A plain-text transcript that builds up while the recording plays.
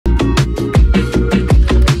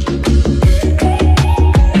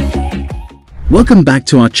Welcome back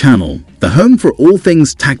to our channel, the home for all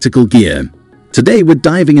things tactical gear. Today we're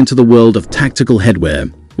diving into the world of tactical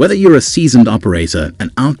headwear. Whether you're a seasoned operator, an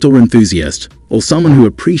outdoor enthusiast, or someone who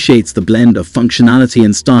appreciates the blend of functionality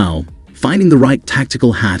and style, finding the right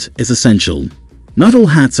tactical hat is essential. Not all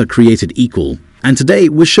hats are created equal, and today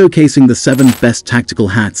we're showcasing the 7 best tactical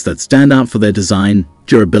hats that stand out for their design,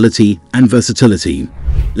 durability, and versatility.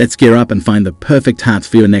 Let's gear up and find the perfect hat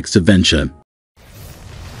for your next adventure.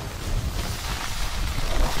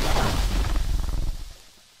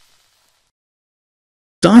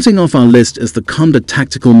 Starting off our list is the Condor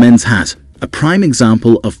Tactical Men's Hat, a prime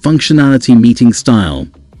example of functionality meeting style.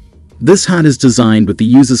 This hat is designed with the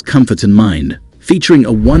user's comfort in mind, featuring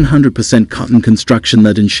a 100% cotton construction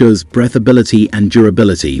that ensures breathability and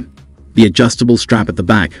durability. The adjustable strap at the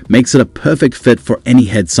back makes it a perfect fit for any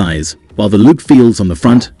head size, while the loop fields on the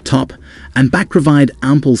front, top, and back provide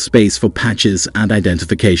ample space for patches and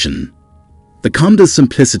identification. The Condor's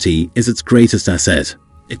simplicity is its greatest asset.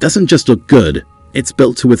 It doesn't just look good, it's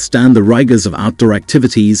built to withstand the rigors of outdoor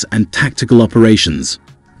activities and tactical operations.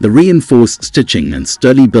 The reinforced stitching and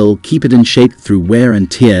sturdy build keep it in shape through wear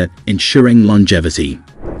and tear, ensuring longevity.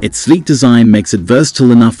 Its sleek design makes it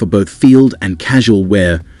versatile enough for both field and casual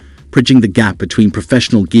wear, bridging the gap between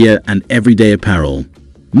professional gear and everyday apparel.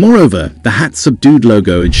 Moreover, the hat's subdued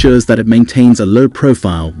logo ensures that it maintains a low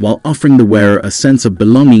profile while offering the wearer a sense of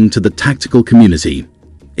belonging to the tactical community.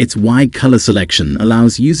 Its wide color selection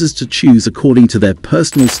allows users to choose according to their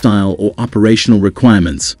personal style or operational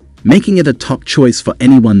requirements, making it a top choice for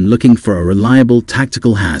anyone looking for a reliable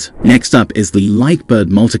tactical hat. Next up is the Lightbird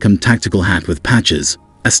Multicam Tactical Hat with Patches,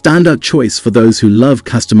 a standout choice for those who love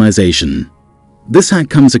customization. This hat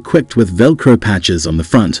comes equipped with Velcro patches on the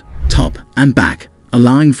front, top, and back,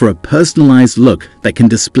 allowing for a personalized look that can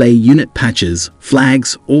display unit patches,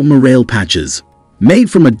 flags, or morale patches.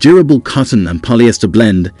 Made from a durable cotton and polyester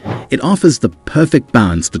blend, it offers the perfect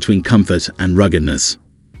balance between comfort and ruggedness.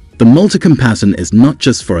 The Multicam pattern is not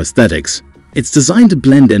just for aesthetics, it's designed to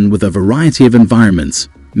blend in with a variety of environments,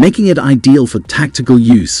 making it ideal for tactical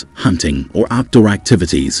use, hunting, or outdoor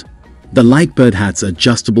activities. The Lightbird hat's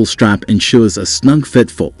adjustable strap ensures a snug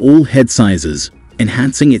fit for all head sizes,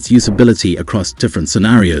 enhancing its usability across different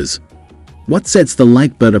scenarios. What sets the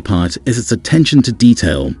Lightbird apart is its attention to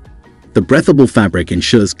detail. The breathable fabric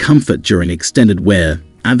ensures comfort during extended wear,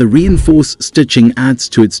 and the reinforced stitching adds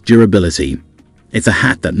to its durability. It's a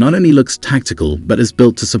hat that not only looks tactical but is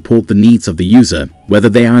built to support the needs of the user, whether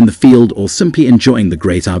they are in the field or simply enjoying the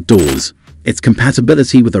great outdoors. Its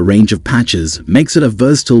compatibility with a range of patches makes it a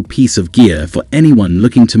versatile piece of gear for anyone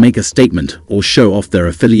looking to make a statement or show off their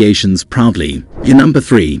affiliations proudly. Your number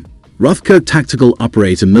 3. Rothco Tactical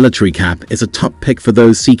Operator Military Cap is a top pick for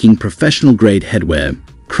those seeking professional-grade headwear.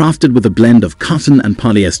 Crafted with a blend of cotton and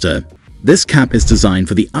polyester, this cap is designed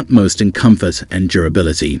for the utmost in comfort and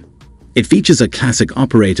durability. It features a classic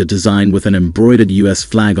operator design with an embroidered US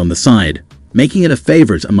flag on the side, making it a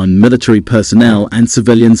favorite among military personnel and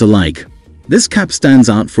civilians alike. This cap stands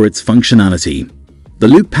out for its functionality. The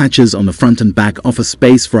loop patches on the front and back offer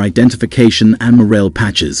space for identification and morale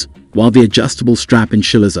patches, while the adjustable strap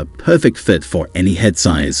ensures a perfect fit for any head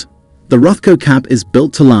size. The Rothco cap is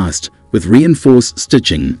built to last, with reinforced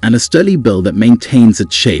stitching and a sturdy build that maintains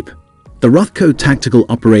its shape. The Rothco Tactical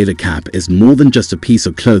Operator Cap is more than just a piece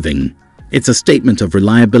of clothing. It's a statement of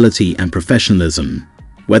reliability and professionalism.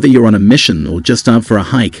 Whether you're on a mission or just out for a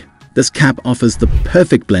hike, this cap offers the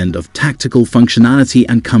perfect blend of tactical functionality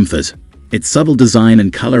and comfort. Its subtle design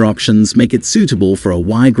and color options make it suitable for a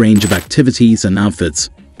wide range of activities and outfits,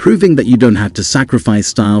 proving that you don't have to sacrifice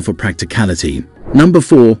style for practicality. Number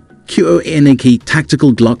 4. QOHNK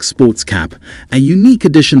Tactical Glock Sports Cap, a unique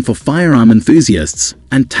addition for firearm enthusiasts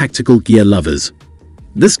and tactical gear lovers.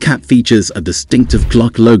 This cap features a distinctive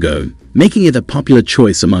Glock logo, making it a popular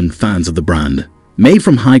choice among fans of the brand. Made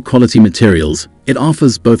from high-quality materials, it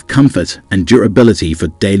offers both comfort and durability for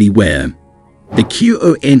daily wear. The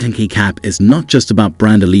QOHNK cap is not just about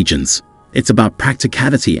brand allegiance, it's about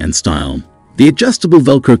practicality and style. The adjustable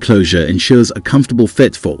Velcro closure ensures a comfortable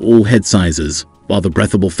fit for all head sizes, while the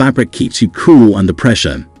breathable fabric keeps you cool under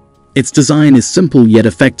pressure. Its design is simple yet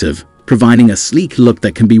effective, providing a sleek look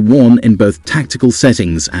that can be worn in both tactical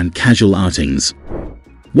settings and casual outings.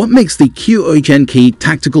 What makes the QOHNK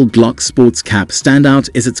Tactical Glock Sports Cap stand out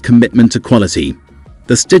is its commitment to quality.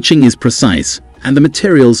 The stitching is precise, and the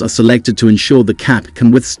materials are selected to ensure the cap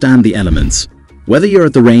can withstand the elements. Whether you're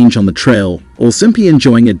at the range on the trail or simply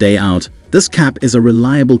enjoying a day out, this cap is a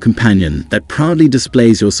reliable companion that proudly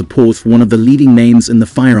displays your support for one of the leading names in the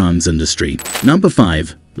firearms industry. Number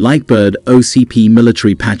 5. Lightbird OCP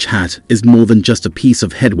Military Patch Hat is more than just a piece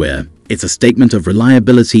of headwear. It's a statement of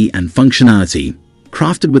reliability and functionality,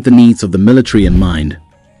 crafted with the needs of the military in mind.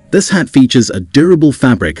 This hat features a durable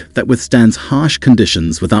fabric that withstands harsh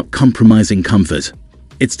conditions without compromising comfort.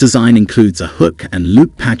 Its design includes a hook and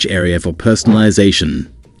loop patch area for personalization,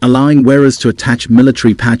 allowing wearers to attach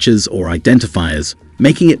military patches or identifiers,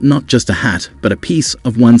 making it not just a hat but a piece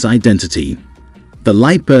of one's identity. The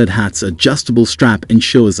Lightbird hat's adjustable strap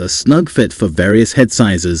ensures a snug fit for various head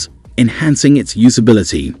sizes, enhancing its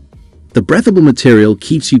usability. The breathable material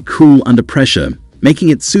keeps you cool under pressure, making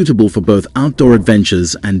it suitable for both outdoor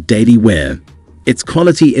adventures and daily wear. Its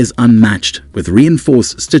quality is unmatched, with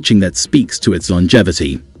reinforced stitching that speaks to its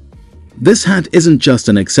longevity. This hat isn't just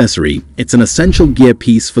an accessory, it's an essential gear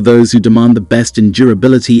piece for those who demand the best in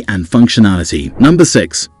durability and functionality. Number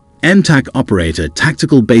 6. M-Tac Operator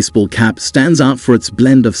Tactical Baseball Cap stands out for its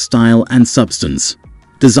blend of style and substance.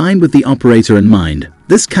 Designed with the operator in mind,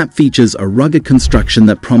 this cap features a rugged construction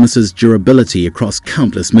that promises durability across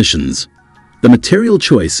countless missions. The material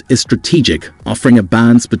choice is strategic, offering a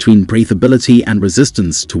balance between breathability and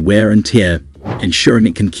resistance to wear and tear, ensuring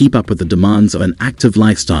it can keep up with the demands of an active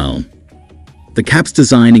lifestyle. The cap's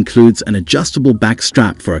design includes an adjustable back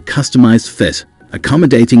strap for a customized fit,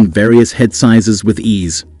 accommodating various head sizes with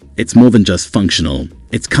ease. It's more than just functional,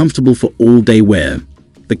 it's comfortable for all-day wear.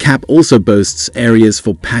 The cap also boasts areas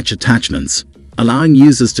for patch attachments, allowing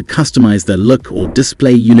users to customize their look or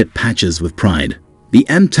display unit patches with pride. The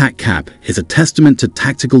M-Tac cap is a testament to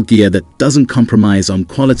tactical gear that doesn't compromise on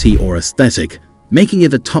quality or aesthetic, making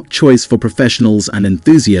it a top choice for professionals and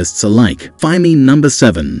enthusiasts alike. Finally, number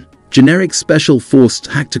 7. Generic Special Force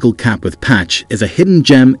Tactical Cap with Patch is a hidden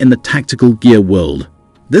gem in the tactical gear world.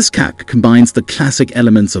 This cap combines the classic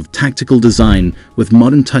elements of tactical design with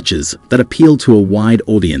modern touches that appeal to a wide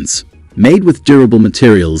audience. Made with durable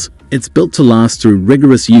materials, it's built to last through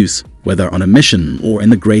rigorous use, whether on a mission or in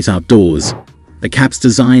the great outdoors. The cap's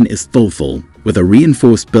design is thoughtful, with a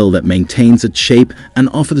reinforced bill that maintains its shape and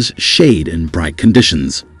offers shade in bright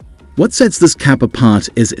conditions. What sets this cap apart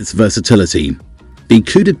is its versatility. The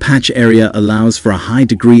included patch area allows for a high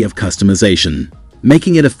degree of customization,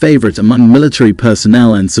 making it a favorite among military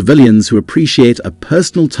personnel and civilians who appreciate a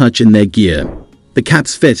personal touch in their gear. The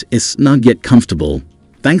cap's fit is snug yet comfortable,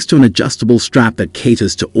 thanks to an adjustable strap that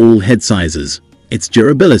caters to all head sizes. Its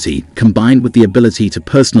durability, combined with the ability to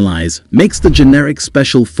personalize, makes the generic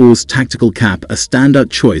Special Force Tactical Cap a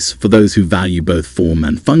standout choice for those who value both form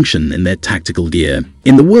and function in their tactical gear.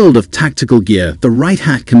 In the world of tactical gear, the right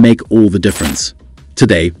hat can make all the difference.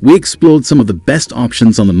 Today, we explored some of the best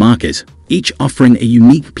options on the market, each offering a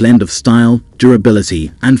unique blend of style,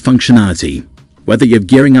 durability, and functionality. Whether you're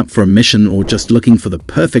gearing up for a mission or just looking for the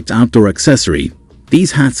perfect outdoor accessory,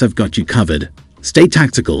 these hats have got you covered. Stay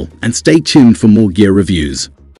tactical and stay tuned for more gear reviews.